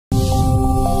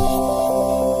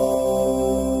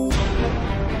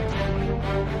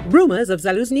Rumors of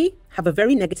Zaluzhnyi have a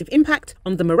very negative impact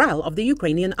on the morale of the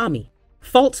Ukrainian army.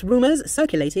 False rumors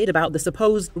circulated about the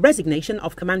supposed resignation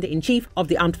of Commander-in-Chief of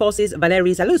the Armed Forces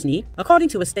Valerii Zaluzhnyi, according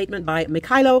to a statement by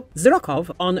Mykhailo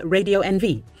Zhyrokhov on Radio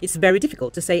NV. It's very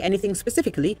difficult to say anything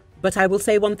specifically, but I will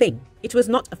say one thing. It was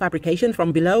not a fabrication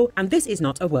from below, and this is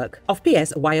not a work of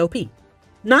PSYOP.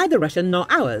 Neither Russian nor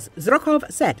ours,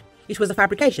 Zhyrokhov said. It was a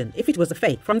fabrication if it was a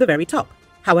fake from the very top.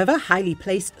 However, highly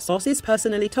placed sources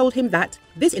personally told him that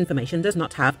this information does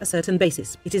not have a certain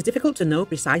basis. It is difficult to know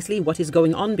precisely what is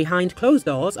going on behind closed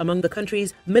doors among the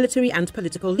country's military and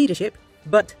political leadership,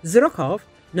 but Zhyrokhov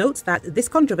notes that this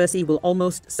controversy will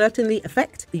almost certainly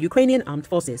affect the Ukrainian Armed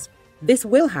Forces. This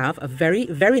will have a very,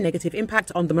 very negative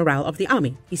impact on the morale of the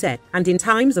army, he said, and in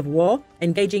times of war,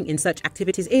 engaging in such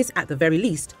activities is, at the very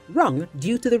least, wrong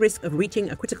due to the risk of reaching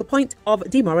a critical point of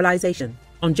demoralization.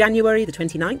 On January the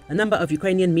 29th, a number of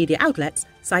Ukrainian media outlets,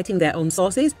 citing their own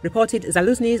sources, reported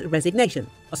Zaluzhnyi's resignation.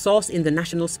 A source in the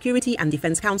National Security and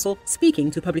Defense Council,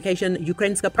 speaking to publication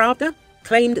Ukrainska Pravda,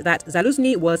 claimed that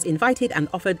Zaluzhnyi was invited and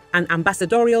offered an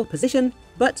ambassadorial position,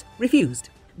 but refused.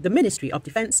 The Ministry of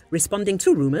Defense, responding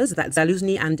to rumors that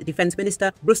Zaluzhnyi and Defense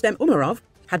Minister Rustem Umerov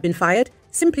had been fired,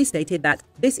 simply stated that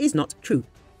this is not true.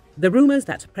 The rumors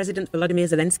that President Volodymyr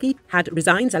Zelenski had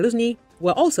resigned Zaluzhnyi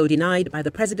were also denied by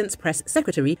the president's press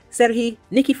secretary, Serhiy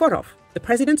Nikiforov. The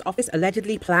president's office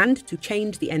allegedly planned to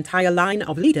change the entire line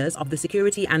of leaders of the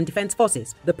security and defense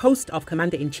forces. The post of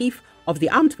commander-in-chief of the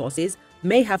armed forces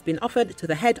may have been offered to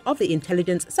the head of the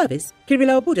intelligence service,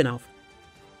 Kirill Budanov.